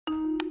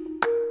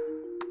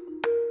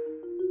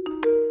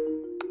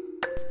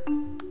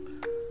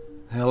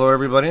Hello,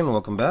 everybody, and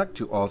welcome back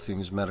to All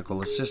Things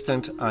Medical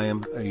Assistant. I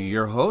am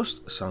your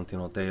host,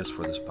 Santino Tejas,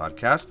 for this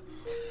podcast.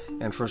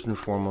 And first and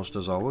foremost,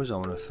 as always, I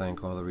want to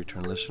thank all the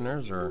return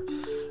listeners or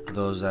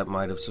those that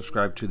might have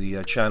subscribed to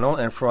the channel.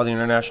 And for all the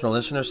international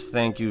listeners,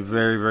 thank you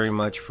very, very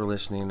much for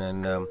listening,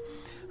 and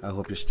I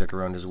hope you stick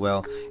around as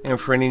well. And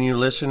for any new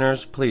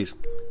listeners, please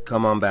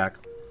come on back.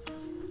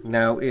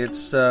 Now,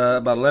 it's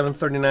about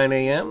 11:39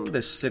 a.m., the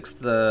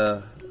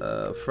 6th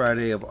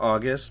Friday of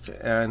August,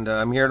 and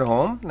I'm here at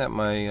home at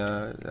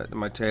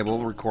my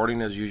table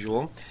recording as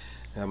usual.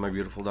 I have my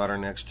beautiful daughter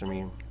next to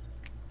me,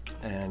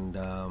 and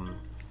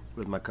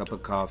with my cup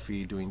of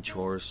coffee doing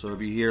chores. So if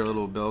you hear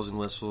little bells and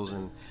whistles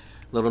and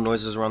little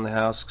noises around the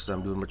house, because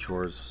I'm doing my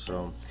chores,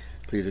 so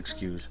please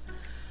excuse.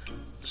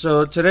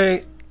 So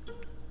today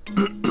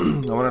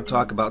I want to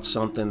talk about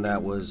something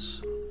that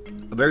was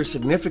a very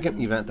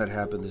significant event that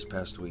happened this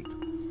past week.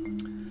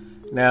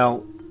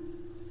 Now,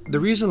 the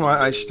reason why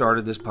I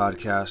started this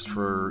podcast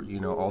for,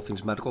 All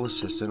Things Medical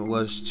Assistant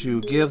was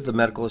to give the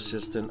medical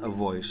assistant a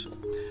voice.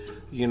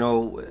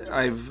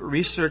 I've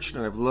researched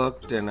and I've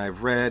looked and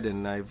I've read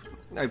and I've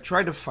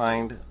tried to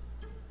find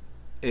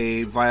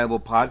a viable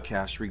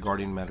podcast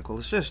regarding medical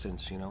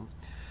assistants,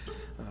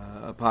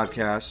 a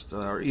podcast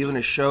or even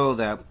a show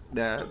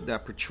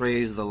that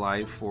portrays the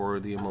life or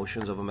the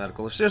emotions of a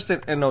medical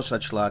assistant, and no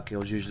such luck. It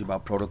was usually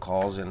about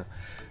protocols and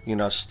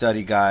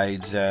study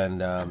guides and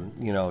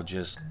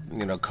just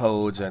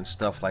codes and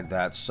stuff like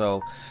that.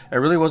 So I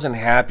really wasn't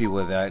happy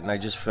with that, and I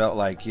just felt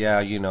like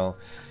I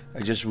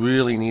just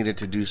really needed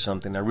to do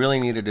something. I really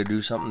needed to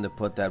do something to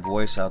put that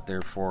voice out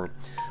there for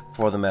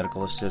the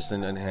medical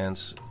assistant, and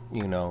hence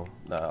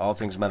All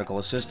Things Medical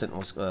Assistant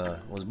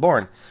was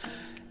born.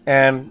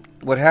 And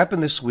what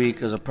happened this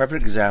week is a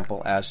perfect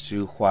example as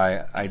to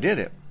why I did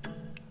it.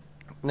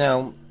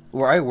 Now,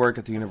 where I work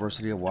at the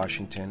University of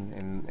Washington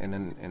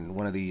in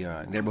one of the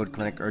neighborhood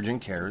clinic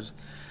urgent cares,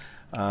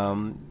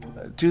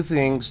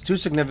 two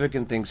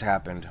significant things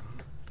happened.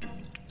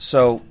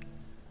 So,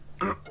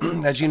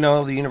 as you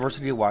know, the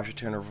University of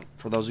Washington, or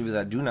for those of you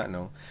that do not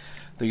know,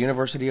 the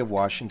University of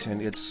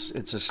Washington, it's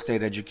a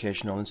state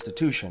educational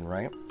institution,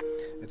 right?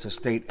 It's a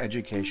state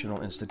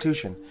educational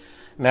institution.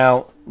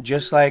 Now,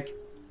 just like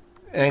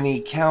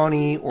any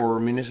county or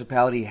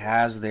municipality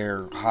has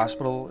their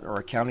hospital or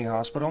a county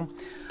hospital,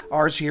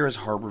 ours here is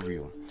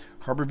Harborview.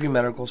 Harborview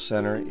Medical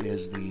Center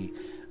is the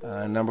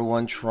number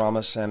one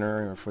trauma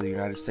center for the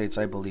United States,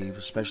 I believe,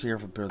 especially here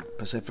for the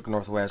Pacific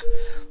Northwest.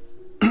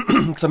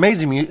 It's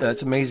amazing.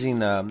 It's amazing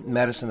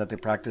medicine that they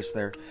practice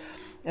there,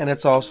 and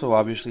it's also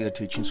obviously a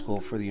teaching school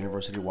for the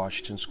University of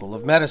Washington School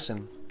of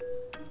Medicine.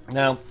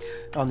 Now,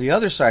 on the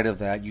other side of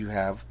that, you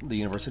have the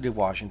University of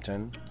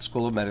Washington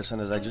School of Medicine,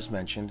 as I just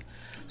mentioned.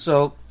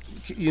 So,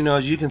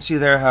 as you can see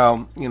there,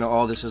 how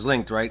all this is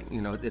linked, right?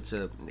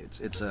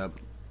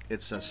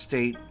 It's a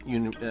state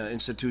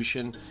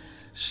institution,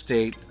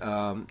 state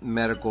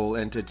medical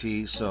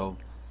entity, so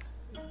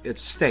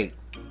it's state.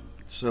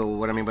 So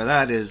what I mean by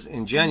that is,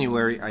 in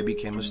January, I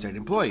became a state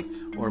employee,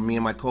 or me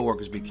and my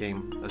coworkers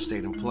became a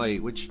state employee,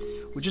 which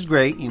is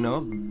great.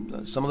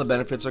 Some of the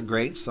benefits are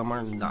great, some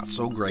are not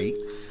so great.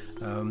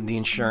 The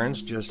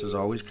insurance, just as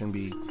always, can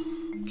be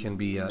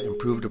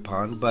improved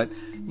upon, but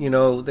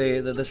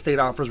the state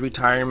offers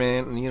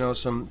retirement and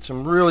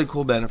some really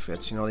cool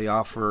benefits. They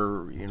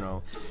offer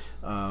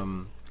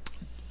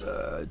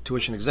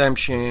tuition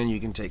exemption. You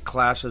can take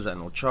classes at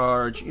no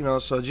charge.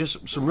 So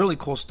just some really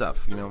cool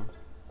stuff.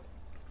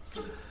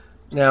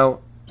 Now,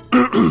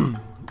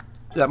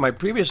 at my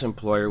previous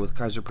employer with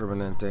Kaiser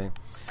Permanente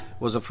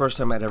was the first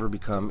time I'd ever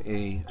become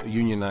a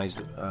unionized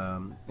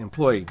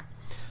employee.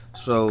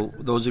 So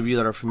those of you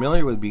that are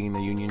familiar with being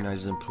a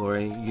unionized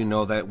employee, you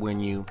know that when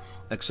you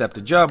accept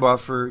a job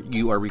offer,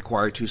 you are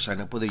required to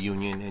sign up with a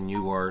union, and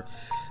you are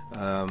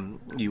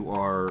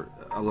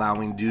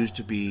allowing dues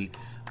to be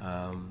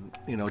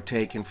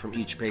taken from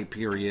each pay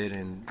period,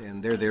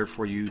 and they're there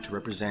for you to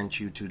represent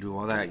you, to do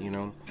all that.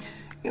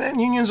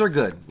 And unions are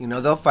good.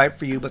 They'll fight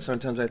for you, but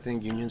sometimes I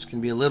think unions can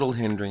be a little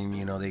hindering.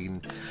 They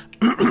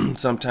can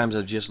sometimes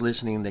of just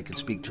listening, they can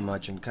speak too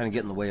much and kind of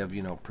get in the way of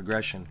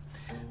progression,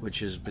 which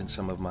has been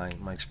some of my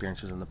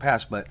experiences in the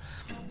past. But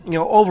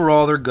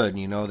overall, they're good.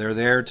 They're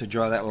there to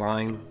draw that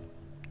line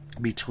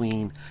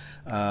between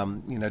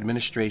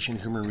administration,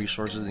 human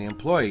resources, and the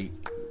employee.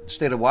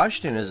 State of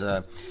Washington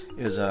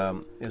is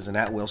an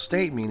at-will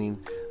state, meaning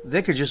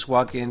they could just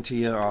walk into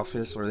your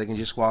office, or they can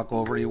just walk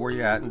over to where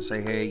you're at and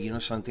say, hey,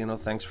 Santino,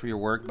 thanks for your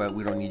work, but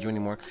we don't need you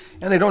anymore.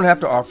 And they don't have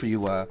to offer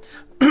you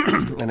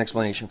an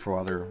explanation for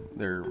why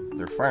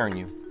they're firing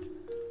you.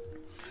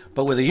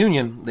 But with a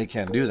union, they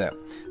can't do that.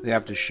 They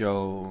have to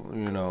show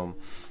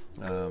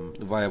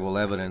viable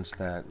evidence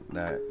that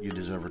you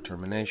deserve a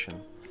termination.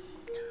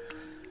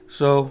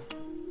 So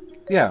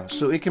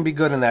it can be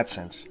good in that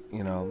sense,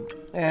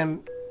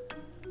 and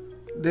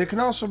they can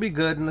also be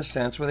good in the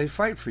sense where they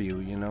fight for you.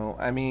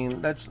 I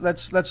mean, let's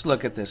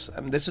look at this.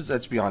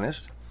 Let's be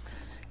honest.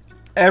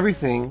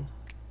 Everything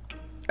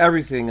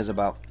is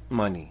about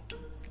money,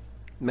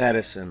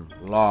 medicine,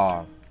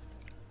 law,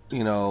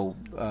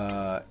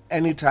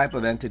 any type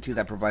of entity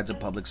that provides a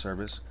public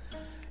service.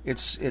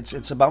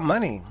 It's about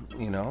money.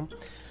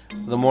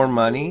 The more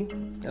money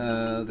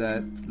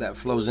that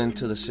flows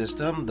into the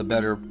system, the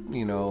better,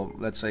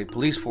 let's say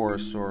police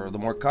force, or the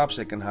more cops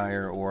they can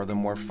hire, or the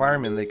more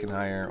firemen they can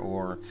hire,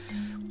 or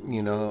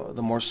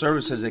the more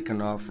services they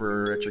can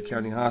offer at your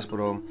county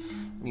hospital,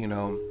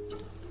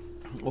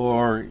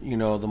 or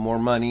the more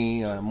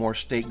money, more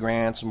state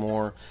grants,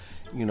 more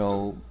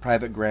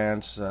private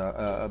grants,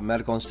 a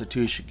medical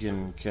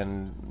institution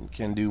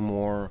can do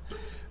more,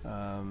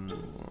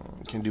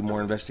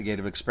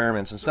 investigative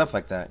experiments and stuff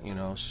like that.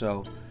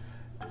 So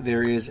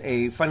there is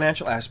a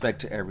financial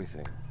aspect to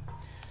everything.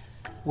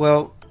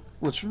 Well,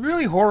 what's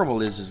really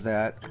horrible is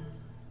that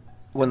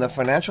when the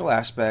financial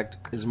aspect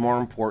is more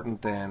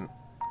important than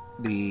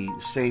the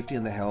safety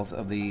and the health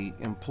of the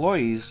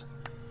employees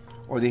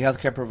or the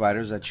healthcare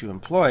providers that you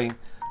employ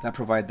that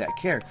provide that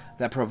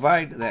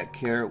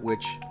care,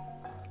 which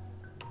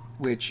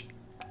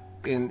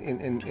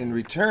in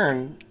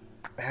return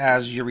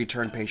has your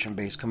return patient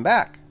base come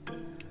back.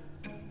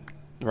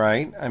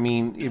 Right? I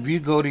mean, if you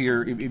go to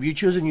if you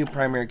choose a new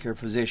primary care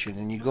physician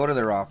and you go to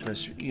their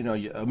office,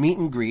 a meet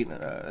and greet,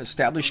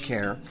 established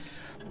care,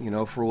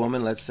 for a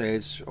woman, let's say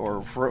it's,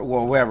 or for,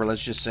 whoever,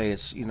 let's just say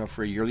it's,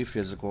 for a yearly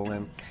physical,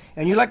 and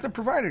you like the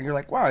provider, and you're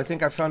like, wow, I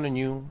think I found a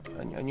new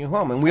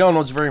home. And we all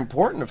know it's very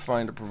important to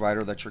find a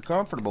provider that you're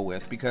comfortable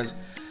with, because,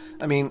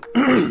 I mean,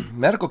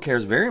 medical care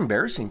is very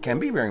embarrassing, can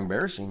be very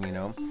embarrassing,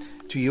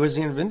 to you as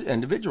the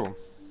individual,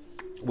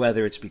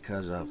 whether it's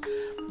because of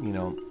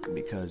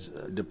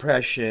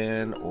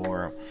depression,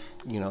 or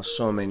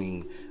so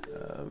many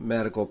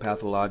medical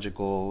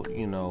pathological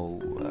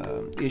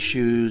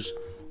issues.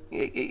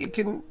 It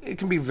can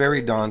be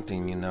very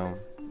daunting,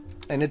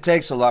 and it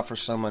takes a lot for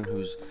someone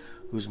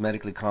who's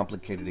medically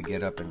complicated to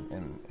get up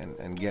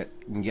and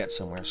get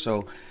somewhere.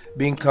 So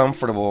being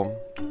comfortable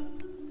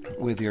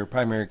with your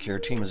primary care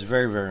team is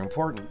very, very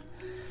important.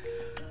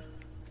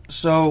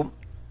 So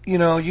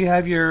you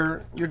have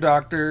your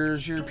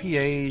doctors, your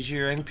PAs,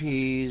 your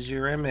NPs,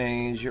 your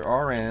MAs, your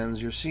RNs,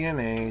 your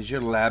CNAs,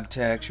 your lab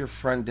techs, your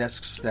front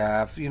desk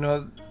staff,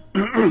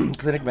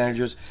 clinic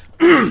managers.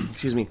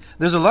 Excuse me.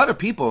 There's a lot of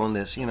people in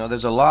this.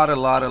 There's a lot of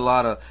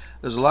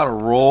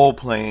role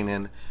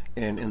playing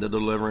in the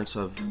deliverance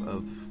of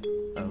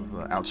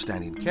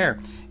outstanding care.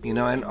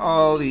 And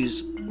all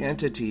these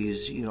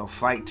entities,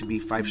 fight to be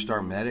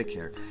 5-star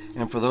Medicare.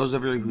 And for those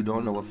of you who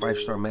don't know what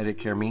 5-star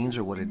Medicare means,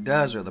 or what it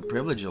does, or the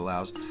privilege it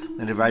allows,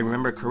 and if I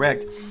remember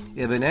correct,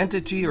 if an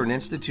entity or an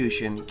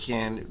institution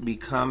can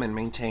become and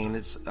maintain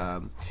its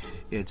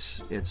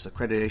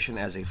accreditation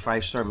as a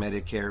 5-star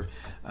Medicare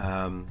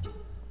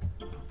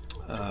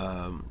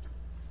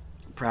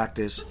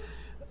practice,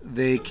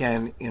 they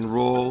can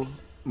enroll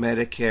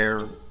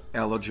Medicare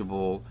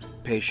eligible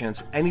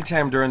patients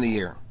anytime during the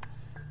year.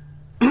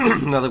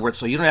 In other words,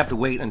 so you don't have to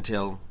wait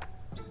until,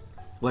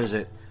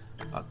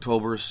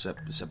 October,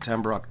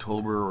 September,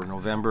 October, or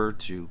November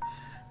to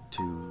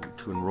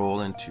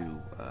enroll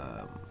into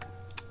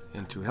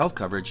health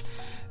coverage.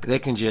 They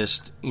can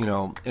just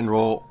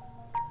enroll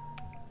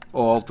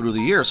all through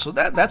the year. So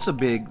that's a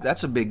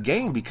big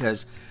gain,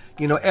 because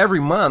every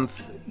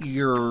month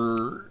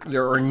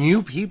there are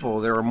new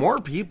people, there are more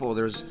people,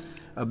 there's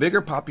a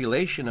bigger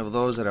population of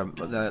those that are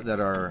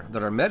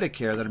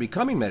Medicare, that are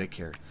becoming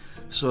Medicare.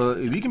 So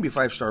if you can be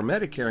 5-star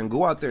Medicare and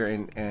go out there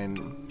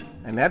and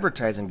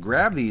advertise and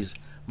grab these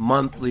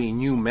monthly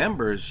new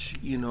members,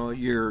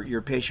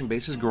 your patient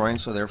base is growing,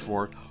 so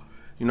therefore,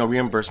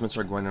 reimbursements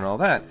are going and all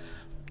that.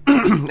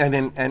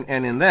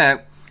 and in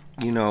that,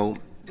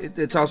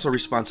 it's also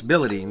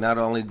responsibility. Not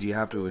only do you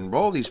have to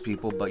enroll these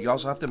people, but you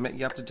also have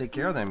to take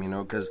care of them,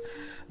 because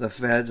the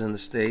feds and the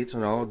states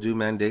and all do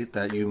mandate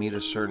that you meet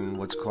a certain,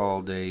 what's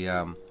called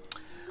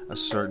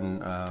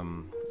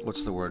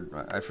what's the word?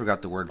 I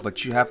forgot the word,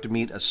 but you have to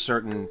meet a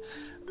certain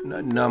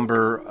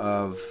number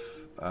of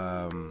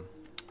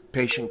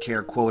patient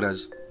care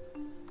quotas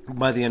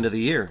by the end of the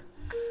year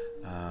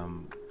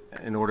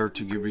in order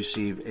to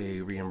receive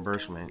a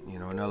reimbursement.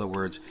 In other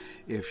words,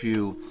 if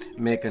you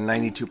make a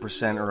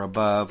 92% or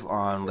above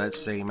on, let's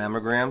say,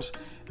 mammograms,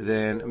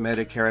 then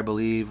Medicare, I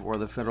believe, or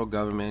the federal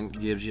government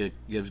gives the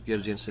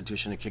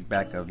institution a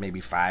kickback of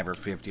maybe $5 or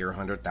 $50 or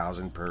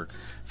 $100,000 per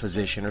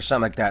physician or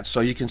something like that.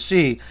 So you can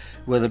see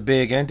with a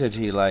big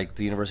entity like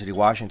the University of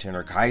Washington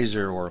or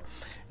Kaiser or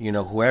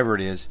whoever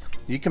it is,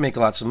 you can make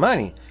lots of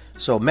money.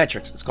 So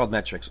metrics, it's called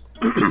metrics.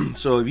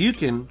 So if you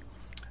can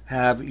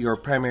have your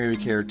primary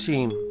care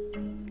team,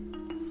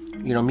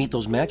 meet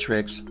those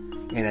metrics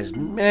in as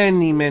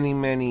many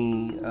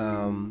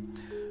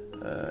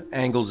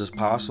angles as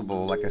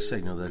possible, like I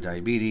said, the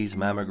diabetes,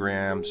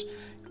 mammograms,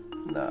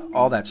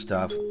 all that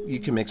stuff, you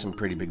can make some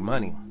pretty big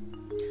money.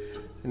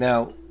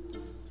 Now,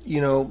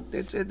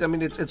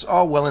 it's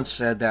all well and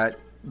said that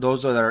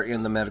those that are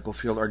in the medical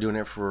field are doing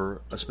it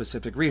for a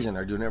specific reason.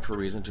 Are doing it for a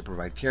reason to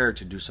provide care,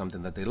 to do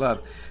something that they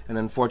love. And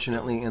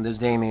unfortunately, in this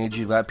day and age,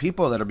 you've got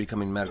people that are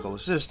becoming medical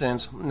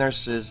assistants,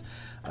 nurses,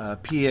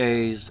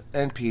 PAs,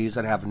 NPs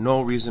that have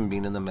no reason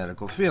being in the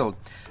medical field.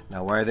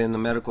 Now, why are they in the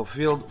medical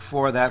field?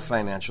 For that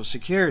financial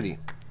security.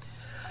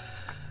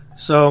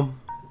 So,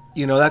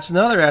 that's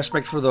another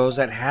aspect for those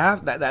that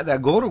have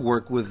that go to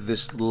work with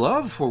this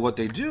love for what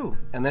they do,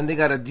 and then they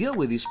got to deal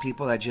with these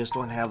people that just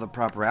don't have the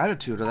proper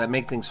attitude, or that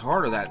make things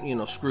hard, or that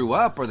screw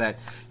up, or that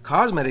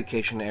cause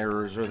medication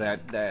errors, or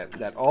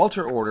that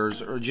alter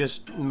orders, or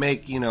just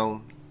make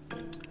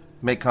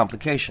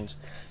complications.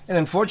 And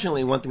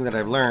unfortunately, one thing that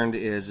I've learned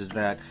is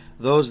that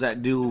those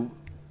that do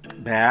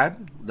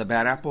bad, the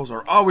bad apples,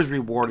 are always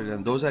rewarded,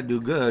 and those that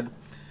do good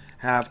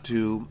have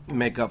to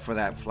make up for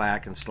that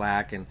flack and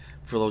slack and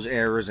for those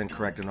errors and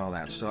correct and all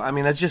that. So,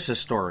 that's just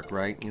historic,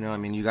 right? I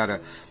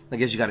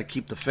guess you gotta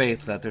keep the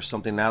faith that there's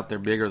something out there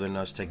bigger than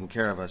us taking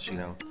care of us,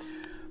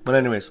 But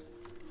anyways,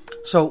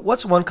 so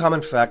what's one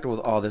common factor with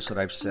all this that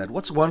I've said?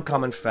 What's one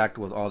common factor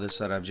with all this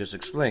that I've just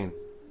explained?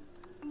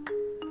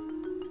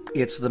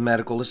 It's the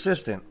medical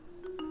assistant,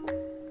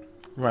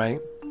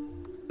 right?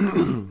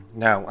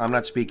 Now, I'm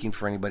not speaking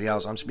for anybody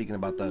else. I'm speaking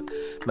about the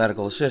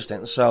medical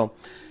assistant. So,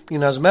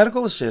 as a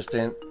medical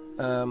assistant,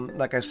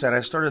 like I said, I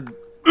started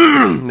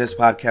this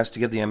podcast to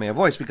give the MA a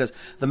voice because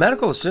the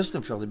medical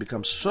assistant field has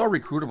become so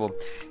recruitable,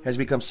 has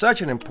become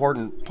such an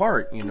important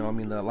part.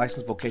 The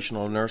licensed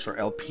vocational nurse or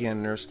LPN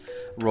nurse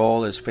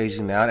role is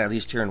phasing out, at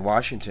least here in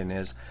Washington,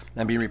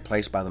 and being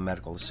replaced by the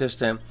medical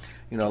assistant.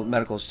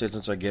 Medical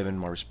assistants are given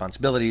more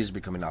responsibilities,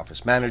 becoming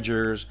office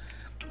managers,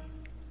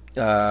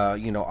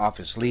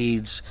 office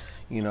leads.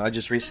 I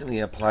just recently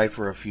applied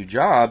for a few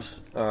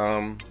jobs.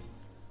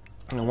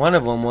 And one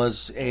of them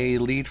was a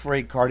lead for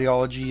a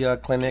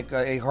cardiology clinic,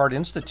 a heart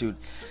institute.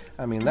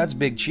 That's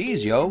big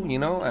cheese, yo.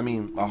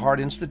 A heart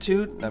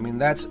institute.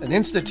 That's an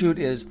institute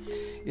is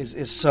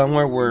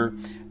somewhere where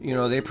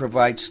they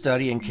provide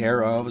study and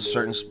care of a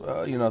certain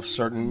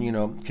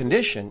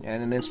condition,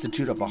 and an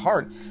institute of the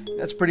heart.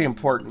 That's pretty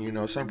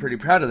important, So I'm pretty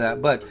proud of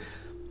that. But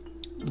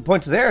the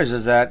point there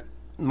is that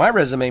my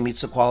resume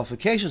meets the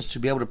qualifications to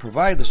be able to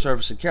provide the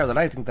service and care that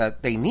I think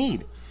that they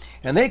need.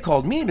 And they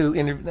called me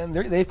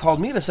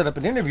to set up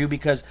an interview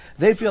because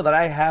they feel that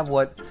I have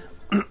what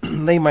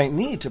they might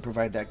need to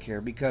provide that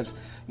care. Because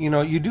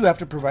you do have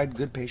to provide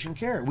good patient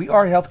care. We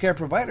are healthcare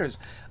providers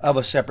of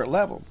a separate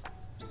level.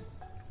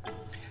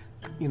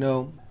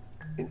 And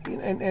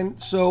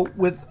so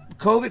with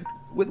COVID,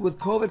 with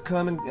COVID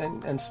coming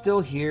and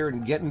still here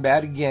and getting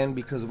bad again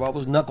because of all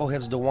those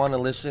knuckleheads don't want to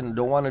listen and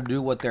don't want to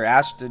do what they're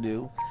asked to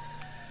do.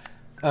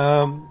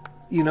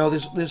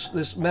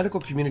 This medical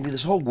community,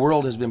 this whole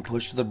world has been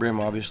pushed to the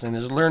brim, obviously, and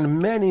has learned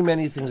many,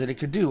 many things that it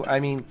could do.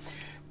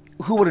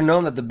 Who would have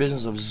known that the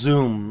business of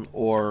Zoom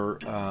or,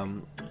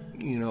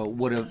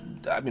 would have...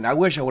 I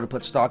wish I would have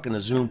put stock into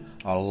Zoom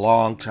a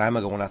long time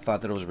ago when I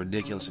thought that it was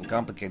ridiculous and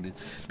complicated.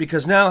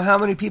 Because now how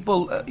many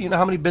people,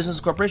 how many business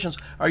corporations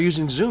are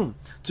using Zoom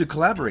to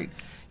collaborate?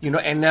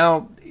 And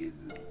now...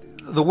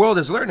 the world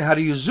has learned how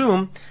to use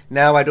Zoom.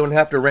 Now I don't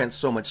have to rent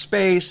so much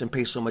space and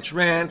pay so much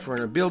rent for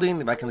a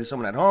building. If I can leave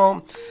someone at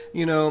home,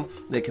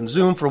 they can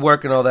Zoom for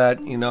work and all that.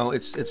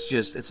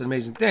 It's an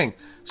amazing thing.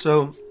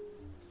 So,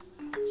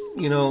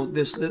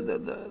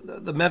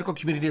 the medical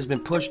community has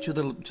been pushed to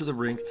the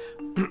brink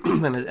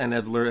and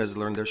has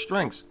learned their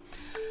strengths.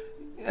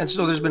 And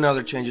so there's been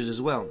other changes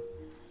as well.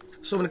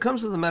 So when it comes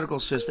to the medical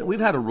assistant,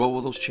 we've had to roll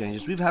with those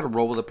changes. We've had to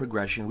roll with the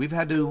progression. We've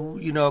had to,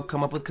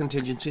 come up with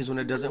contingencies when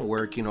it doesn't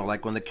work,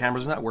 like when the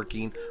camera's not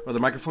working or the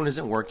microphone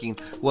isn't working.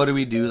 What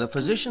do? The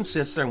physician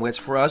sits there and waits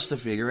for us to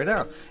figure it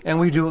out. And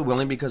we do it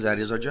willingly because that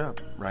is our job,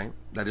 right?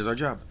 That is our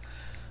job.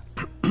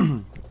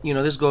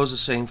 This goes the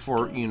same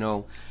for,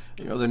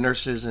 the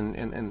nurses and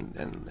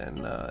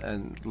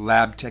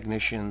lab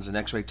technicians and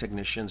x-ray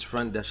technicians,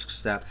 front desk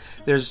staff.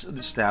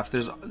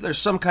 There's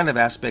some kind of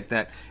aspect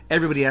that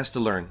everybody has to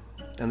learn.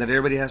 And that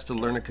everybody has to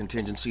learn a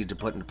contingency to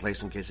put into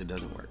place in case it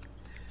doesn't work.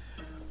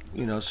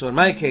 So in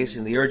my case,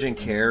 in the urgent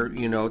care,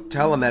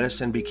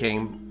 telemedicine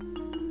became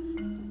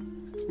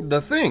the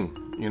thing,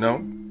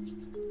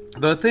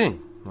 the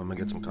thing. I'm going to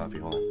get some coffee,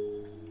 hold on.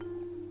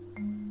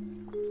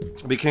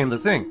 It became the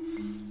thing,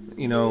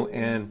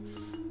 and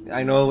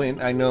I know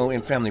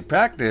in family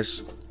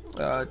practice,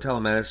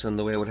 telemedicine,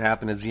 the way it would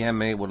happen is the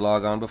MA would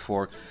log on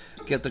before,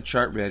 get the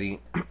chart ready,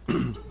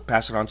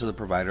 pass it on to the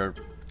provider,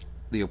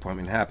 the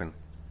appointment happened.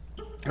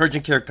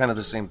 Urgent care, kind of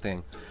the same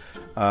thing.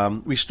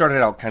 We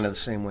started out kind of the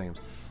same way,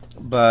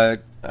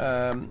 but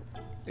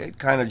it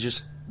kind of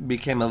just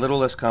became a little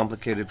less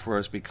complicated for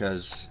us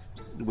because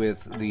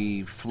with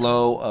the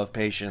flow of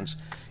patients,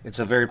 it's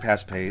a very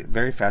fast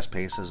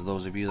pace, as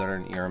those of you that are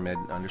in ER Med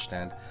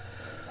understand.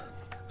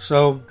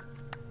 So,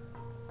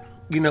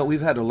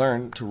 we've had to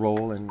learn to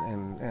roll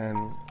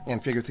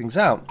and figure things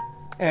out.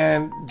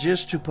 And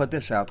just to put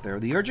this out there,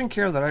 the urgent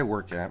care that I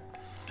work at,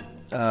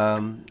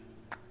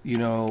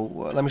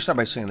 let me start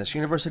by saying this.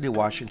 University of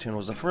Washington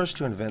was the first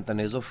to invent the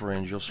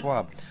nasopharyngeal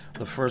swab,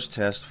 the first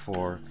test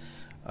for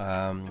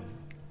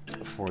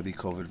for the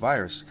COVID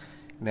virus.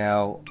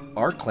 Now,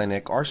 our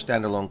clinic, our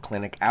standalone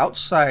clinic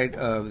outside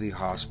of the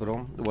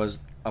hospital,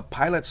 was a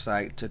pilot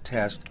site to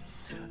test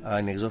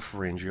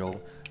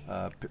nasopharyngeal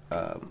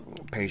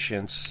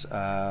patients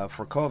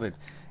for COVID.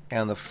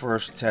 And the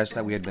first test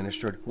that we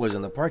administered was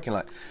in the parking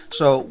lot.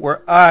 So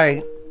where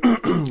I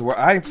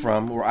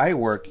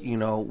work,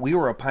 we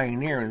were a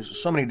pioneer in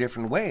so many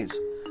different ways.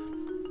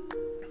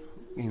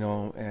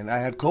 And I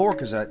had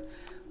coworkers that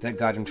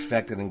got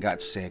infected and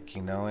got sick,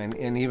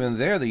 and even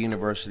there the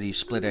university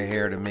split a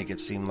hair to make it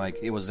seem like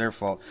it was their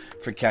fault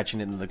for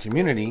catching it in the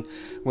community,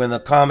 when the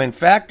common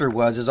factor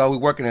is we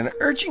working in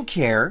urgent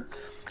care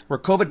where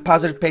COVID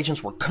positive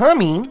patients were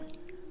coming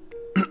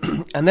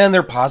and then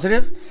they're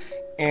positive,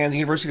 and the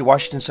University of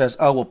Washington says,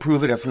 oh, we'll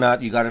prove it. If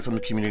not, you got it from the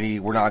community.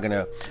 We're not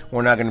gonna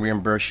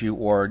reimburse you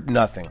or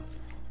nothing.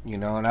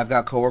 And I've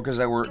got coworkers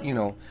that were,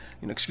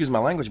 excuse my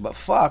language, but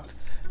fucked,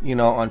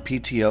 on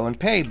PTO and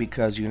pay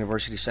because the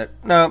university said,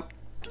 no.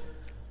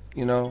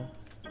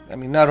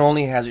 Not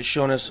only has it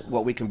shown us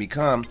what we can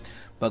become,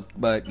 but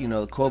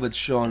COVID's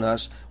shown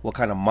us what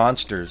kind of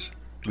monsters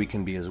we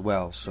can be as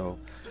well. So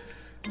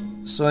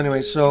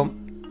anyway,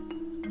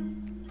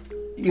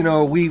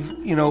 we've,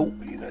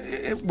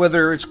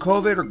 whether it's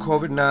COVID or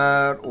COVID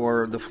not,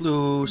 or the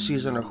flu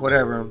season or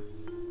whatever,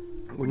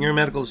 when you're a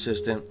medical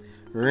assistant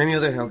or any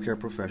other healthcare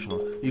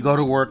professional, you go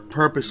to work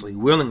purposely,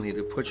 willingly,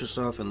 to put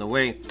yourself in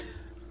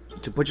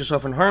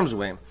harm's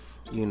way.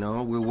 We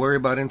worry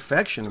about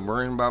infection, we're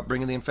worrying about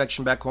bringing the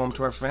infection back home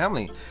to our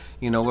family.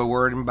 We're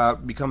worried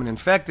about becoming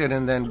infected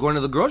and then going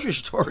to the grocery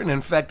store and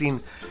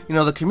infecting,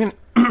 the community.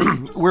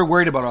 We're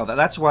worried about all that.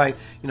 That's why,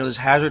 this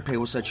hazard pay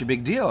was such a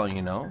big deal,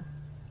 Because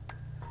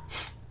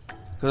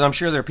I'm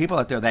sure there are people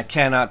out there that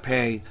cannot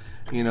pay,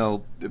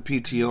 the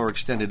PTO or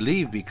extended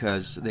leave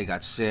because they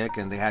got sick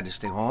and they had to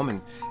stay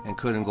home and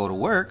couldn't go to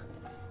work.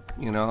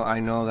 I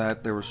know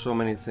that there were so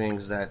many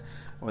things there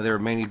are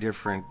many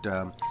different,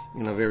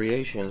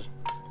 variations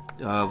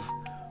of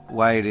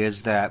why it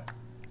is that,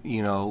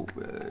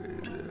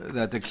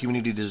 that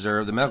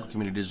the medical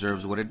community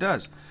deserves what it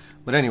does.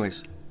 But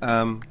anyways,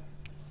 we've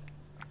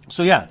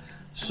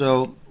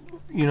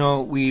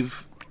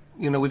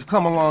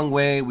come a long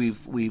way.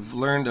 We've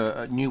learned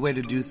a new way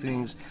to do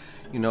things,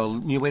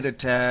 new way to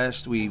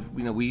test. We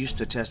used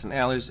to test in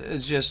alleys.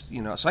 It's just,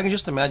 so I can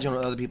just imagine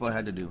what other people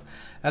had to do.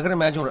 I can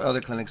imagine what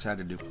other clinics had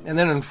to do. And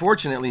then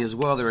unfortunately as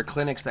well, there are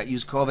clinics that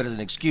use COVID as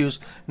an excuse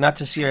not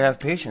to see or have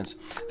patients.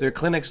 There are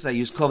clinics that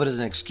use COVID as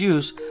an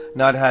excuse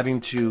not having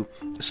to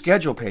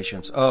schedule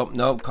patients. Oh,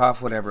 no,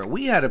 cough, whatever.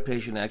 We had a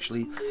patient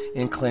actually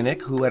in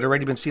clinic who had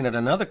already been seen at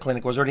another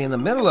clinic, was already in the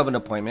middle of an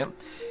appointment,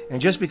 and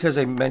just because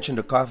they mentioned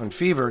a cough and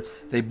fever,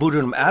 they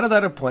booted him out of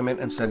that appointment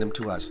and sent him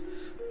to us.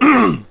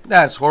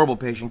 That's horrible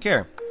patient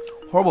care.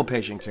 Horrible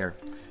patient care.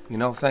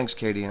 Thanks,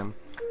 KDM.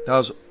 That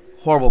was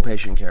horrible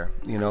patient care.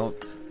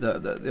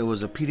 It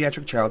was a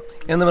pediatric child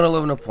in the middle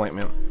of an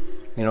appointment.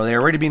 They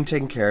already been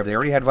taken care of. They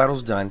already had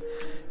vitals done.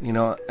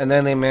 And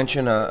then they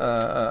mention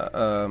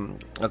a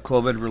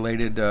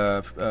COVID-related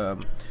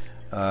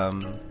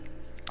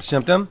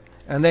symptom,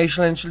 and they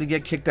essentially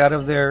get kicked out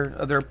of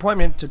their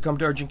appointment to come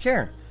to urgent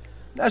care.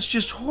 That's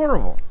just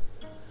horrible.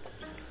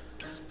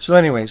 So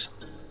anyways,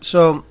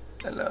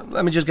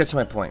 let me just get to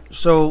my point.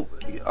 So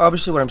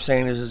obviously what I'm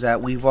saying is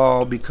that we've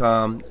all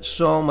become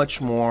so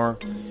much more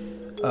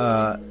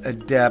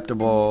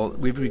adaptable.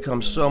 We've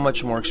become so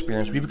much more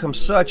experienced. We've become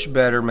such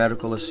better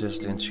medical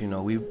assistants.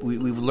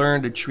 We've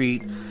learned to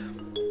treat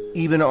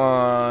even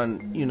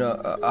on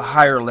a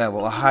higher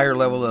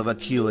level of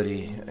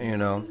acuity.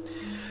 And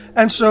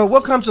so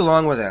what comes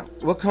along with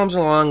that? What comes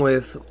along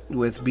with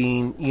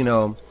being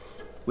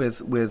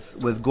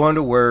with going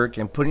to work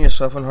and putting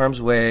yourself in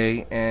harm's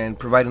way and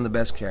providing the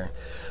best care?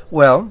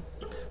 Well,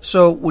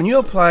 so when you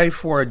apply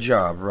for a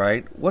job,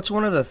 right, what's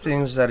one of the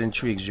things that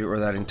intrigues you or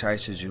that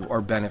entices you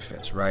are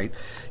benefits, right?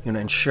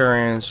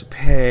 Insurance,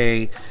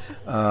 pay,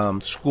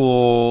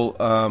 school,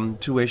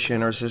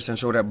 tuition or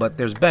assistance or whatever, but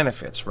there's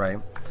benefits, right?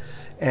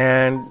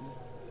 And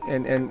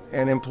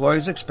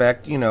employees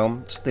expect,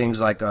 things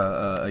like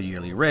a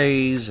yearly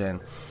raise and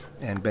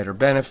better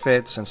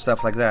benefits and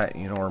stuff like that,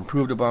 or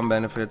improved upon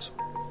benefits.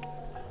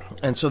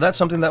 And so that's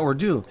something that we're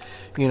due.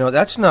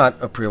 That's not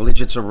a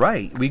privilege, it's a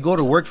right. We go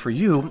to work for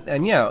you,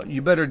 and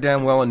you better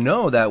damn well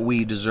know that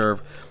we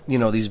deserve,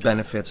 these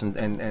benefits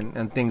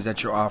and things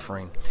that you're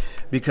offering.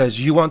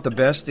 Because you want the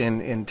best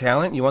in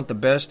talent, you want the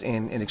best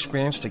in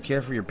experience to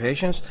care for your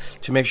patients,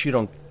 to make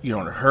sure you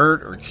don't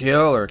hurt or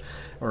kill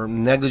or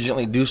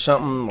negligently do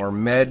something or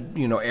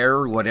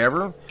error,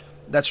 whatever.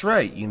 That's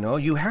right,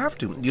 you have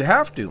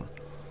to.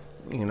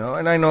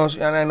 And I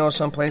know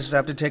some places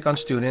have to take on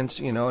students,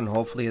 and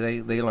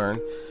hopefully they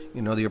learn,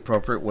 the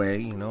appropriate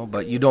way,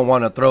 but you don't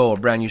want to throw a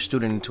brand new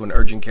student into an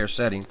urgent care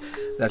setting.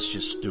 That's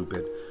just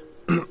stupid.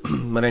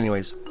 But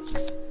anyways,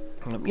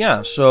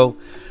 so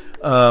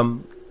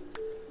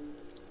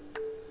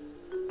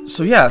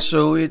So yeah,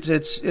 so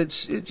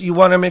it's you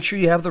want to make sure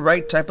you have the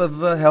right type of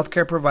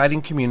healthcare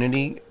providing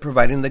community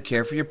providing the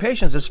care for your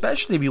patients,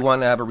 especially if you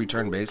want to have a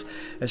return base,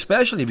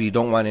 especially if you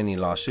don't want any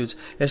lawsuits,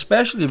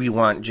 especially if you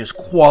want just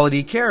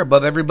quality care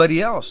above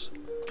everybody else.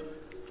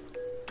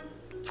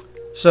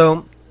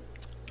 So,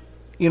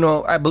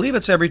 I believe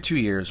it's every 2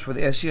 years for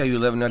the SEIU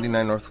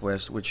 1199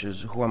 Northwest, which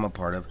is who I'm a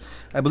part of.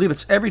 I believe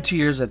it's every 2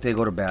 years that they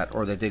go to bat,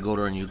 or that they go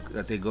to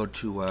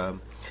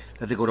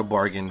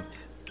bargain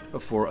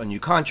for a new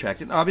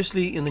contract. And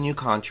obviously in the new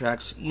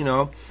contracts,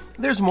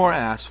 there's more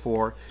asked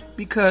for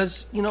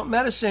because,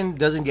 medicine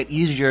doesn't get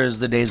easier as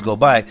the days go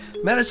by.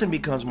 Medicine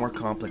becomes more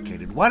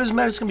complicated. Why does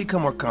medicine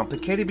become more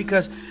complicated?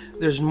 Because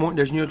there's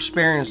new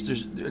experience,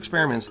 there's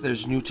experiments,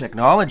 there's new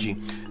technology,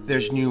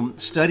 there's new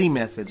study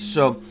methods.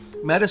 So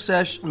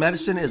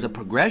medicine is a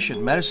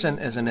progression. Medicine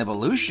is an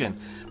evolution.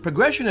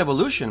 Progression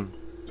evolution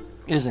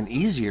isn't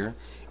easier.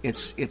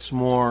 It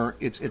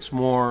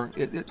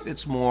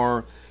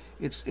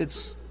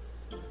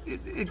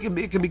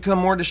can become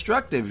more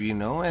destructive,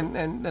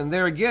 and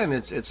there again,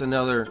 it's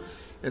another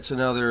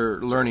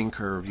learning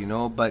curve,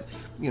 but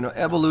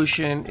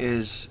evolution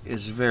is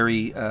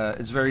very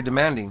it's very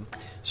demanding.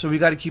 So we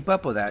got to keep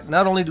up with that.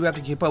 Not only do we have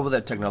to keep up with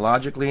it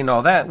technologically and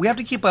all that, we have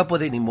to keep up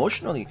with it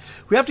emotionally.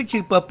 We have to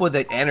keep up with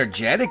it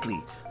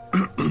energetically,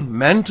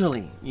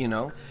 mentally.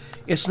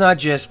 It's not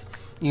just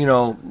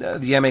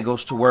the MA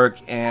goes to work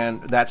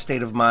and that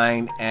state of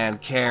mind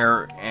and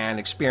care and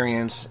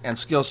experience and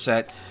skill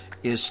set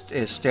is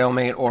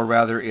stalemate, or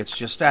rather it's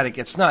just static.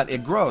 It's not.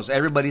 It grows.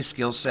 Everybody's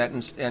skill set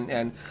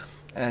and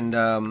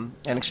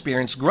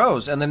experience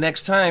grows. And the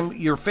next time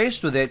you're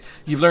faced with it,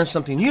 you've learned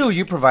something new,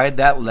 you provide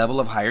that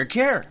level of higher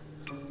care.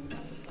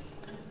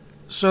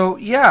 So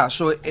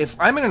if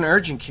I'm in an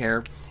urgent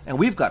care and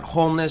we've got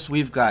homeless,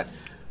 we've got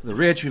the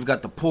rich, we've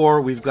got the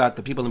poor, we've got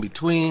the people in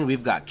between,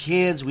 we've got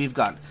kids, we've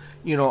got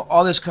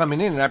all this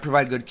coming in, and I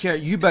provide good care,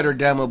 you better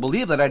damn well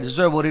believe that I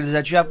deserve what it is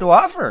that you have to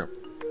offer.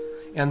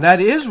 And that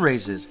is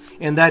raises,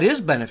 and that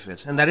is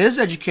benefits, and that is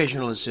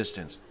educational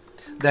assistance,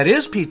 that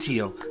is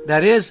PTO,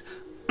 that is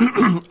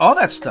all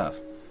that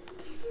stuff.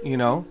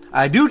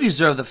 I do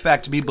deserve the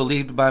fact to be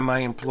believed by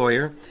my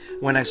employer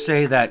when I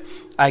say that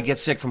I get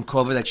sick from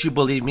COVID, that you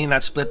believe me,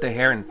 not split the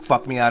hair and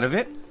fuck me out of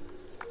it.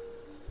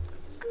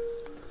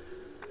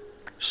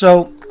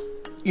 So,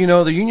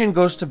 the union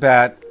goes to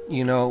bat,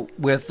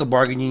 with their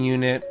bargaining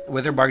unit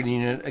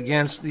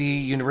against the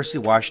University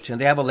of Washington.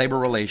 They have a labor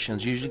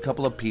relations, usually a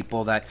couple of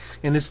people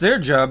and it's their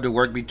job to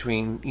work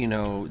between,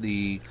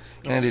 the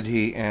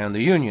entity and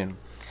the union.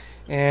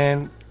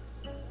 And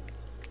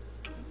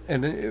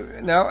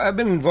now I've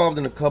been involved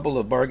in a couple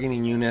of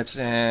bargaining units,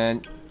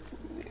 and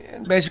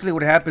basically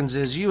what happens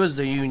is you as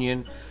the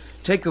union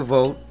take a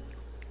vote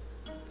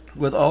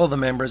with all of the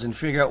members and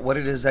figure out what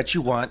it is that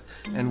you want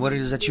and what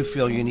it is that you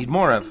feel you need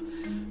more of,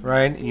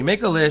 right? And you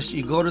make a list,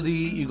 you go to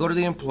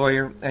the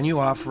employer and you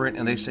offer it,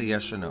 and they say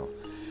yes or no.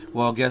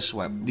 Well, guess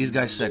what? These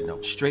guys said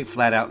no, straight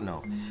flat out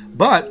no.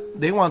 But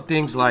they want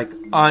things like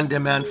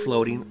on-demand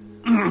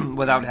floating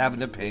without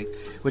having to pay,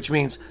 which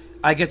means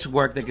I get to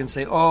work, they can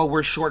say, oh,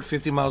 we're short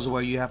 50 miles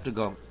away, you have to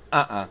go.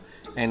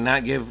 And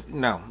not give,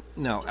 no. I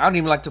don't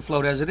even like to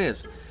float as it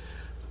is.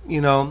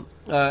 And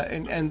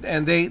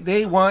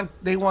they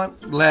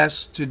want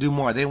less to do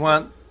more. They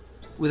want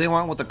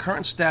what the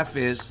current staff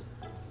is,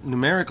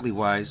 numerically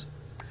wise,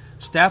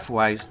 staff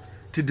wise,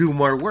 to do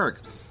more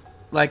work.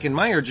 Like in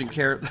my urgent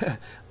care,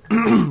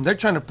 they're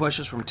trying to push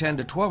us from 10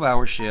 to 12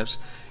 hour shifts,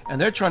 and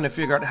they're trying to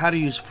figure out how to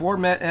use 4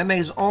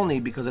 MAs only,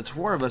 because it's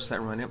 4 of us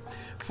that run it,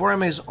 4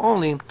 MAs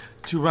only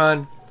to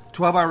run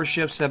 12-hour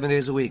shifts 7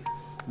 days a week.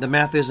 The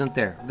math isn't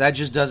there. That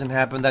just doesn't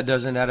happen. That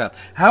doesn't add up.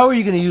 How are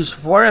you going to use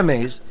 4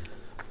 MAs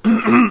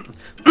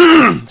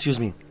excuse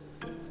me,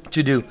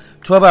 to do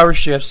 12-hour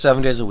shifts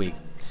 7 days a week?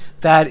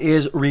 That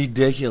is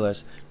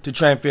ridiculous, to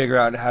try and figure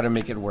out how to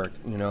make it work,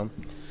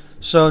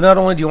 So not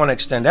only do you want to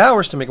extend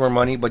hours to make more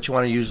money, but you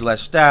want to use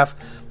less staff,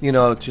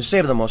 to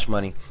save the most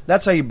money.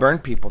 That's how you burn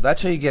people.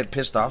 That's how you get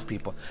pissed off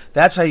people.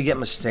 That's how you get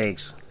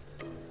mistakes.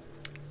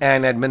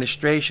 And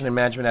administration and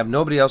management have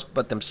nobody else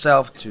but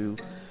themselves to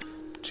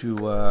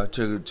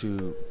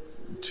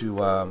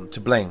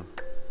blame.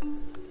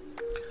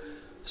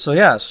 So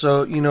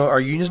our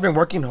union's been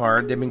working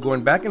hard. They've been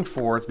going back and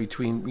forth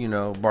between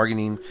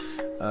bargaining,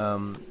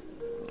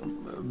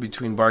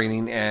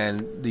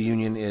 and the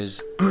union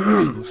is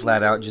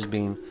flat out just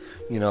being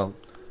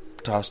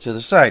tossed to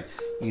the side.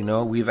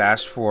 We've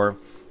asked for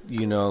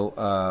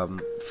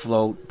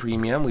float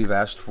premium. We've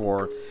asked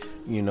for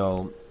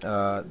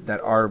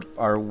that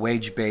our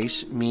wage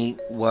base meet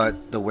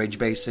what the wage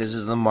base is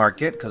in the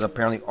market, because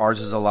apparently ours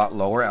is a lot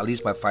lower, at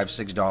least by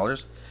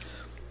 $5-6.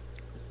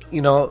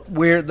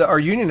 Where our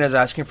union is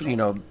asking for,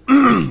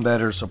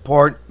 better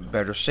support,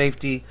 better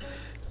safety,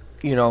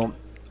 all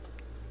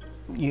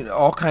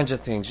kinds of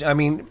things. I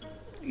mean,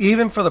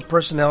 even for the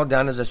personnel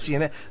down as a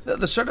CNA,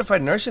 the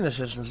certified nursing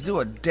assistants do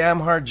a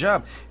damn hard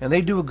job, and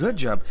they do a good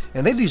job,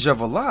 and they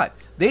deserve a lot.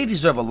 They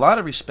deserve a lot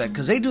of respect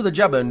because they do the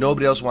job that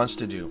nobody else wants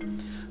to do.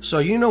 So,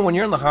 when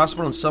you're in the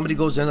hospital and somebody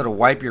goes in there to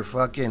wipe your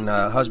fucking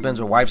husband's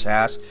or wife's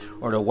ass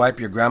or to wipe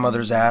your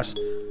grandmother's ass,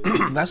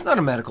 that's not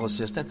a medical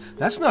assistant.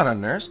 That's not a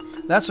nurse.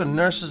 That's a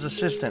nurse's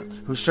assistant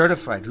who's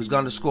certified, who's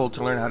gone to school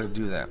to learn how to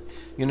do that.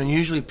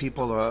 Usually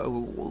people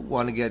who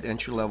want to get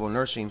entry-level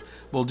nursing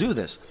will do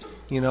this.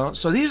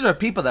 So these are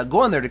people that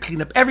go in there to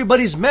clean up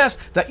everybody's mess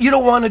that you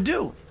don't want to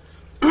do,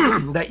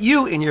 that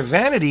you, in your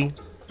vanity,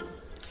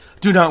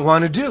 do not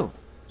want to do.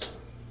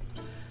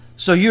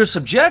 So you're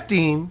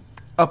subjecting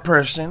a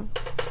person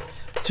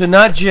to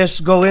not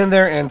just go in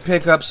there and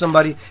pick up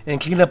somebody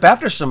and clean up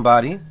after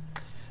somebody,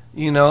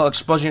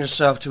 exposing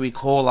yourself to E.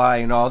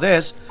 coli and all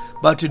this,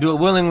 but to do it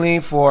willingly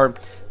for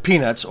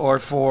peanuts or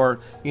for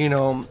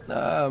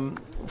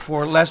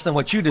less than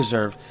what you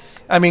deserve.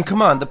 I mean,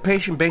 come on, the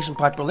patient base and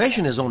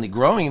population is only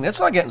growing. It's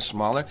not getting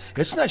smaller.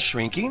 It's not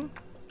shrinking.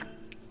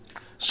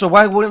 So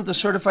why wouldn't the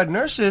certified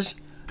nurses,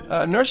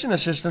 nursing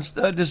assistants,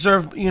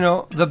 deserve,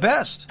 the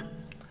best?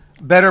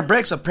 Better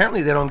breaks.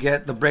 Apparently they don't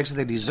get the breaks that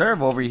they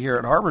deserve over here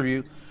at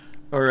Harborview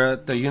or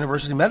at the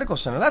University Medical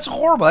Center. That's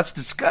horrible. That's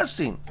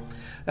disgusting.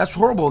 That's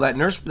horrible. That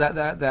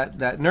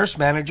nurse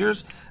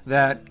managers,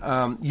 that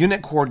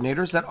unit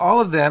coordinators, that all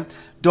of them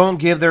don't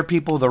give their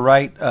people the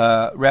right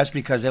rest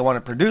because they want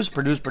to produce,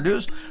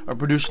 or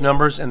produce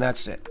numbers, and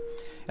that's it.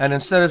 And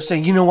instead of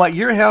saying,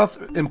 your health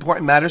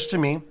matters to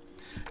me,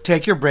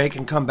 take your break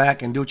and come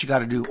back and do what you got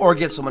to do, or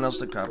get someone else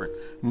to cover.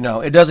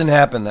 No, it doesn't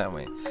happen that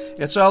way.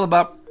 It's all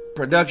about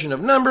production of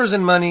numbers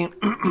and money,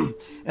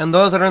 and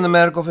those that are in the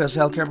medical field as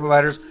healthcare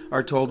providers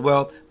are told,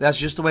 well, that's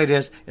just the way it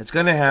is. It's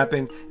going to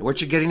happen.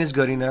 What you're getting is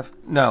good enough.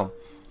 No.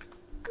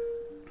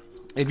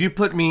 If you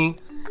put me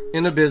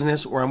in a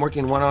business where I'm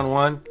working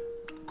one-on-one,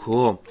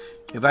 cool.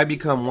 If I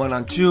become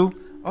one-on-two,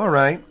 all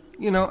right.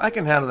 I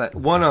can handle that.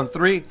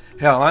 One-on-three,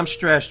 hell, I'm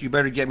stressed. You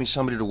better get me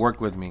somebody to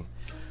work with me.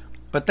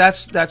 But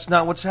that's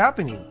not what's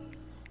happening.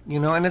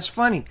 And it's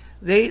funny.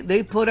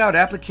 They put out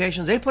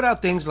applications. They put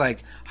out things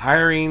like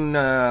hiring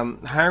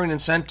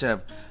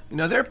incentive.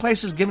 There are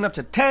places giving up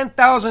to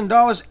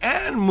 $10,000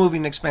 and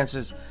moving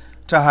expenses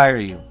to hire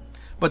you.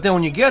 But then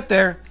when you get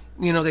there,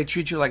 they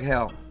treat you like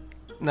hell.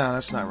 No,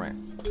 that's not right.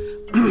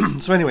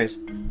 So anyways,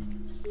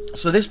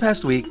 this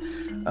past week,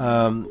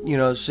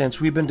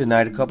 since we've been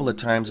denied a couple of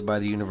times by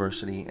the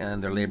university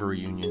and their labor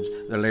unions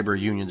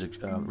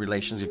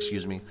relations,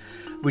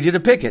 we did a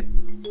picket.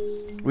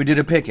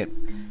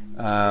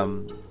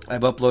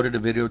 I've uploaded a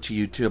video to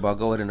YouTube. I'll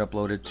go ahead and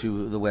upload it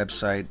to the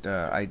website.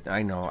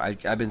 I know.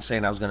 I've been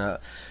saying I was going to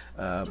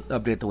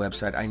update the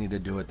website. I need to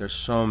do it. There's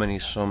so many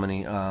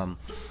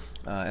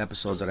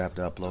episodes that I have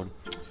to upload.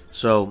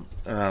 So,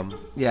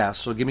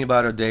 so give me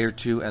about a day or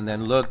two, and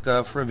then look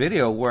for a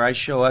video where I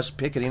show us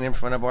picketing in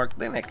front of our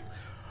clinic.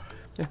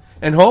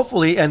 And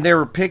hopefully, and there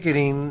were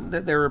picketing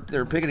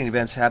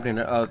events happening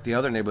at the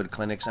other neighborhood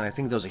clinics, and I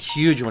think there was a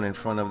huge one in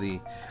front of the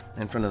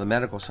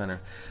medical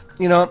center.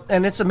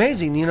 And it's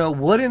amazing.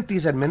 Wouldn't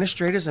these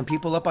administrators and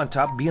people up on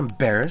top be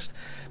embarrassed?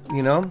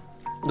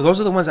 Those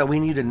are the ones that we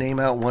need to name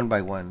out one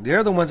by one.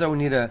 They're the ones that we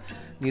need to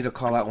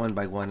call out one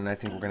by one, and I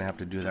think we're going to have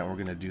to do that. We're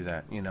going to do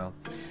that,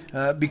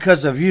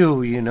 because of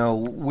you,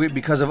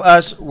 because of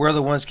us, we're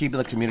the ones keeping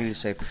the community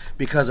safe.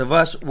 Because of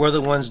us, we're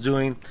the ones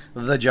doing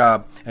the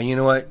job. And you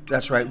know what?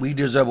 That's right. We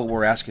deserve what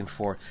we're asking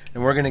for,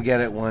 and we're going to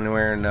get it one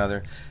way or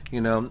another.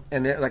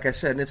 And like I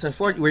said, it's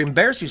unfortunate. We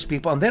embarrass these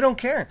people, and they don't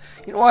care.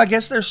 I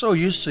guess they're so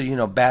used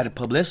to, bad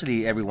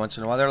publicity every once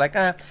in a while. They're like,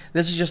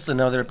 this is just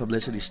another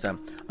publicity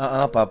stunt.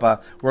 Papa,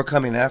 we're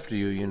coming after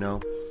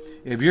you,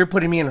 If you're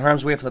putting me in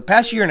harm's way for the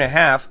past year and a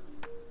half,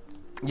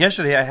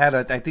 yesterday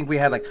I think we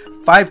had like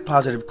 5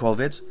 positive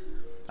COVIDs.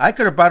 I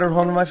could have brought her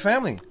home to my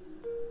family.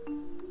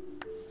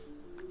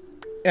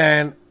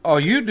 And all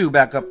you do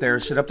back up there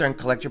is sit up there and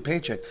collect your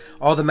paycheck.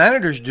 All the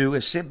managers do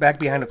is sit back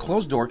behind a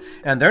closed door,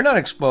 and they're not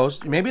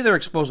exposed. Maybe they're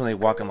exposed when they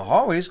walk in the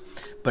hallways,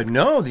 but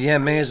no, the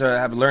MAs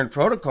have learned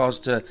protocols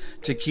to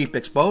keep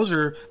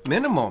exposure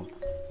minimal,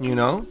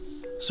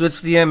 So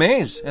it's the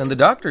MAs and the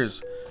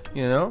doctors,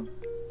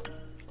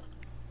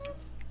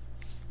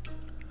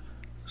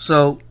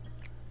 So,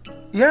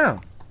 yeah.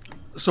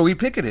 So we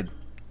picketed.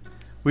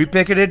 We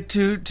picketed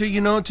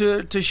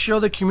to show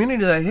the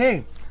community that,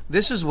 hey,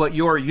 this is what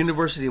your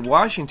University of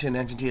Washington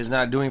entity is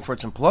not doing for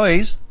its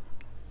employees.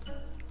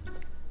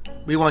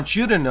 We want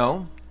you to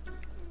know.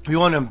 We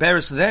want to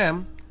embarrass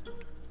them.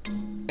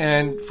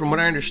 And from what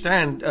I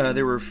understand,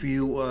 there were a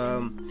few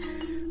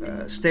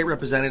state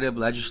representative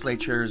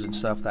legislatures and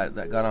stuff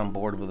that got on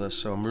board with us.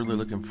 So I'm really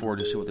looking forward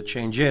to see what the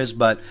change is.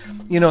 But,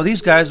 these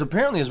guys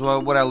apparently as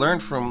well, what I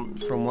learned from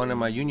one of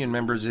my union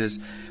members is,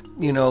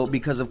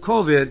 because of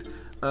COVID,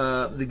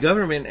 the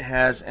government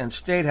and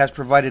state has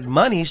provided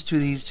monies to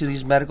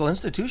these medical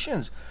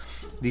institutions,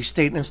 these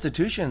state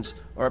institutions,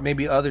 or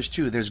maybe others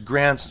too. There's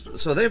grants,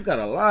 so they've got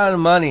a lot of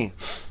money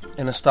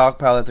in a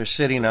stockpile that they're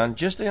sitting on.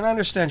 Just in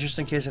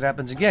case it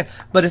happens again.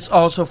 But it's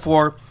also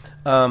for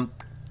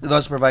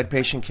those provide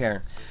patient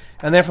care.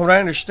 And then from what I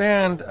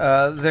understand,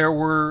 there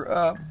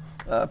were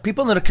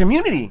people in the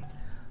community,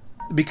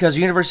 because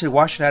the University of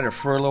Washington had to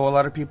furlough a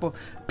lot of people.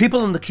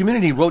 People in the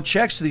community wrote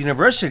checks to the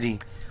university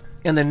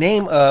in the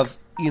name of,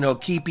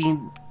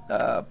 keeping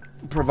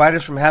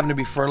providers from having to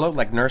be furloughed,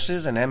 like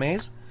nurses and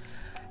MAs.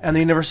 And the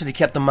university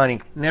kept the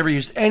money, never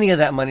used any of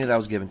that money that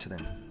was given to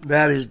them.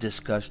 That is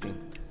disgusting.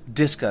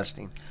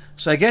 Disgusting.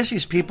 So I guess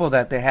these people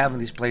that they have in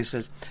these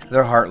places,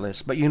 they're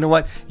heartless. But you know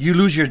what? You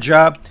lose your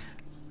job,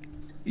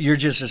 you're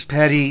just as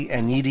petty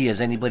and needy as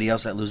anybody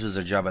else that loses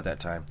their job at that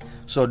time.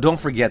 So don't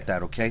forget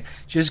that, okay?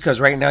 Just because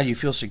right now you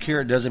feel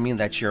secure doesn't mean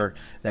that you're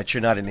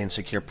not an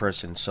insecure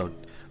person. So,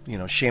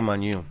 shame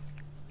on you.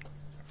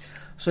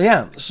 So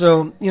yeah,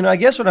 I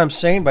guess what I'm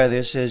saying by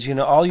this is,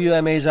 all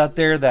you MAs out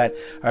there that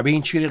are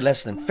being treated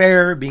less than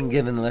fair, being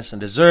given less than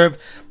deserved,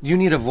 you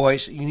need a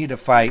voice, you need to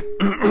fight,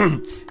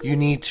 you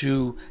need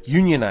to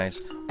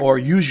unionize or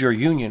use your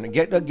union.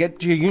 Get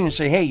to your union and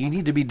say, hey, you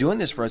need to be doing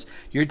this for us.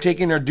 You're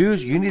taking our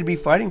dues, you need to be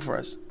fighting for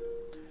us.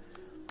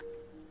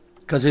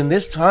 Because in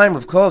this time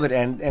of COVID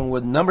and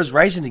with numbers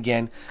rising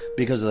again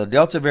because of the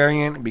Delta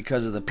variant,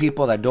 because of the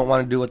people that don't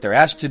want to do what they're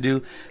asked to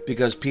do,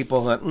 because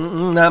people,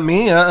 not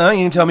me, you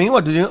can tell me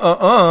what to do,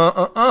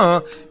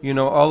 all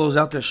those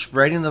out there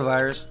spreading the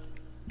virus.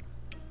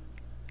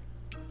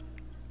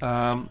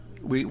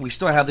 We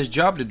still have this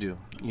job to do,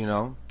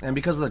 and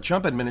because of the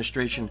Trump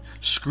administration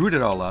screwed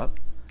it all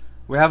up,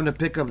 we're having to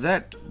pick up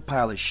that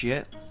pile of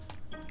shit.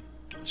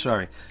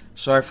 Sorry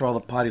for all the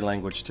potty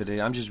language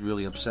today. I'm just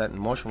really upset and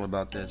emotional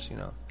about this,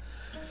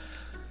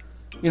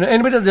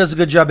 anybody that does a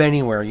good job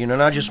anywhere,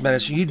 not just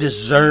medicine, you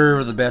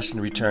deserve the best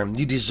in return.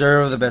 You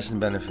deserve the best in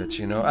benefits,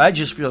 I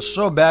just feel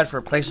so bad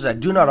for places that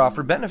do not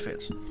offer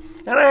benefits.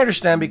 And I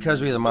understand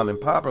because we're the mom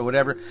and pop or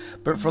whatever,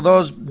 but for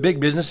those big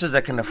businesses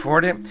that can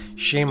afford it,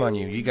 shame on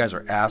you. You guys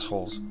are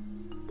assholes.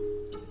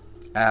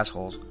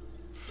 Assholes.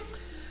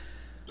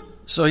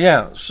 So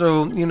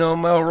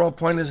my overall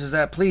point is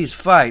that please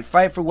fight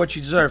for what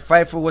you deserve,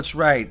 fight for what's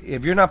right.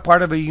 If you're not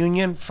part of a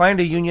union, find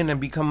a union and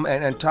become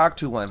and talk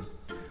to one.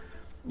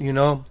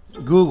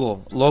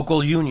 Google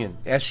local union,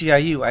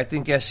 SEIU. I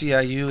think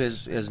SEIU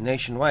is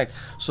nationwide.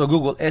 So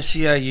Google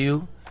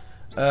SEIU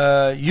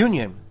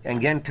union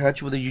and get in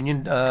touch with a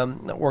union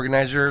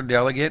organizer,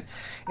 delegate,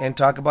 and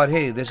talk about,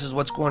 hey, this is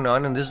what's going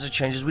on and this is the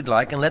changes we'd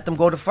like, and let them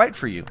go to fight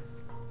for you.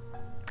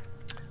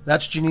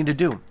 That's what you need to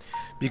do.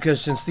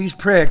 Because since these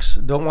pricks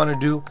don't want to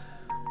do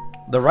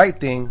the right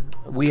thing,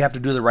 we have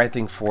to do the right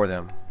thing for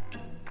them.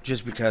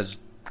 Just because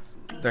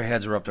their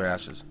heads are up their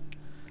asses.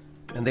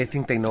 And they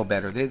think they know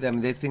better. They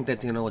think that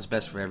they know what's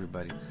best for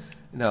everybody.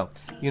 No.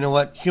 You know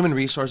what? Human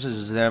resources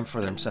is them for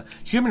themselves.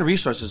 Human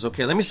resources,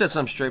 okay, let me set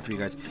something straight for you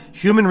guys.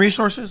 Human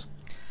resources,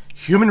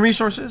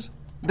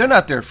 they're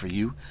not there for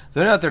you.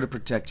 They're not there to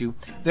protect you.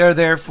 They're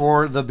there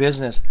for the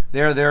business.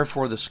 They're there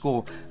for the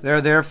school.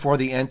 They're there for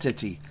the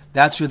entity.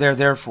 That's who they're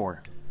there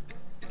for.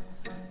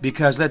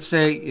 Because let's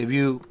say if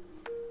you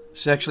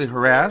sexually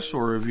harass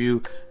or if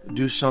you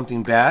do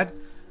something bad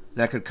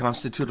that could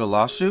constitute a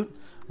lawsuit,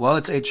 well,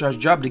 it's HR's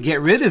job to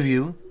get rid of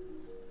you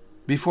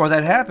before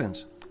that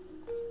happens.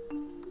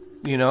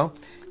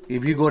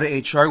 If you go to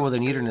HR with a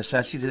need or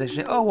necessity, they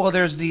say, oh, well,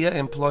 there's the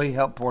employee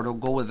help portal,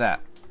 go with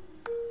that.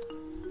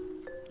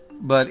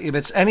 But if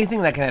it's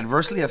anything that can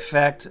adversely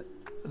affect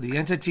the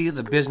entity,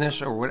 the business,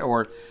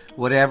 or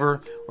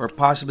whatever, or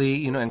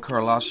possibly, incur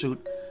a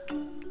lawsuit,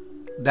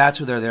 that's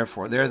who they're there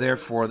for. They're there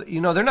for,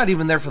 they're not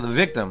even there for the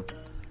victim.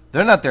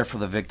 They're not there for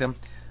the victim.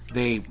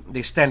 They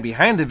stand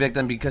behind the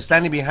victim because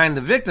standing behind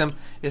the victim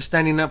is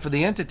standing up for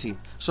the entity.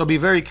 So be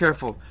very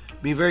careful.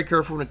 Be very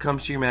careful when it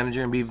comes to your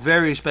manager, and be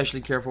very especially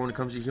careful when it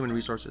comes to human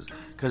resources,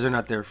 because they're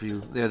not there for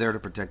you. They're there to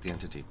protect the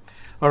entity.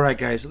 All right,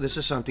 guys, this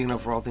is Santino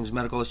for All Things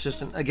Medical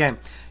Assistant. Again,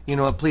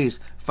 please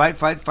fight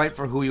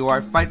for who you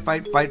are.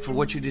 Fight for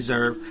what you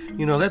deserve.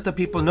 Let the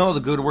people know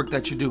the good work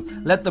that you do.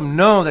 Let them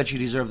know that you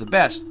deserve the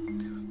best.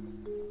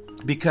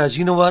 Because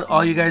you know what,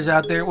 all you guys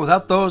out there,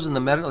 without those in the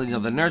medical,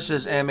 the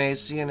nurses,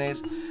 MAs,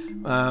 CNAs,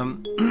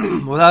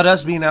 without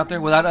us being out there,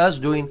 without us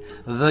doing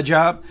the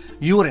job,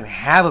 you wouldn't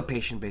have a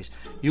patient base.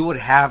 You would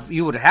have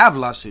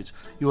lawsuits.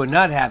 You would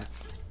not have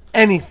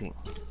anything.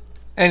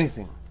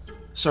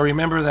 So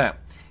remember that.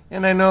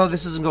 And I know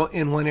this doesn't go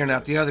in one ear and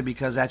out the other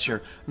because that's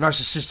your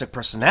narcissistic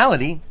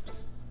personality.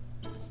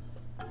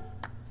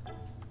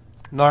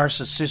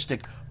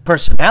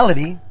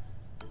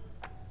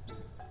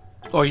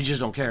 Or you just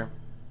don't care.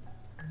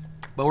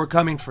 But we're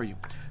coming for you.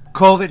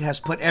 COVID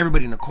has put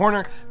everybody in a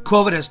corner.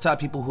 COVID has taught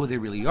people who they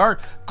really are.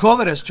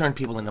 COVID has turned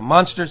people into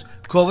monsters.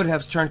 COVID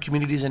has turned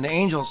communities into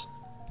angels.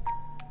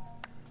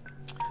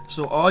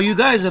 So all you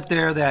guys up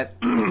there that,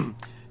 are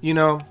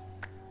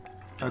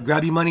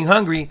grabby money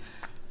hungry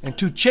and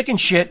too chicken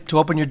shit to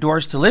open your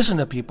doors to listen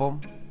to people,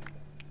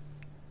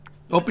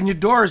 open your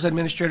doors,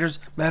 administrators,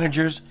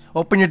 managers.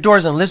 Open your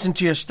doors and listen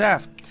to your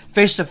staff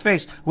face to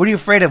face. What are you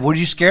afraid of? What are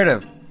you scared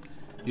of?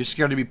 You're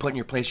scared to be put in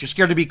your place. You're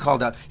scared to be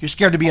called out. You're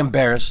scared to be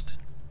embarrassed.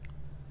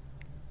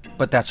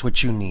 But that's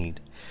what you need.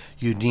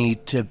 You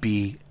need to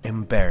be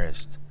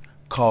embarrassed.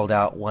 called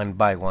out one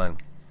by one.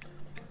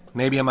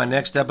 Maybe in my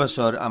next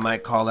episode, I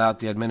might call out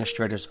the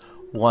administrators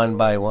one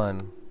by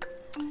one.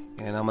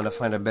 And I'm going to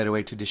find a better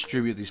way to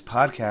distribute these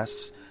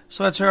podcasts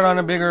so it's heard on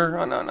a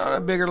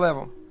bigger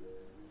level.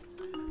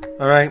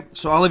 All right,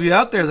 so all of you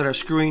out there that are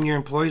screwing your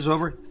employees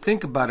over,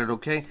 think about it,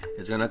 okay?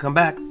 It's going to come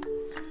back.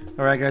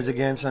 All right, guys,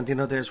 again,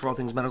 Santino Tejas for All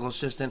Things Medical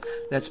Assistant.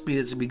 Let's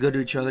be good to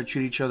each other,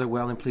 treat each other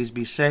well, and please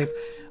be safe.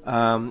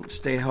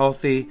 Stay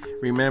healthy.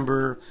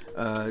 Remember,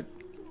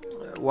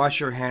 wash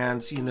your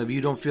hands. If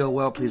you don't feel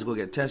well, please go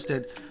get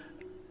tested.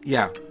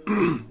 Yeah,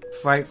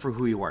 fight for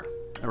who you are.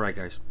 All right,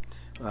 guys.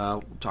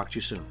 Talk to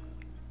you soon.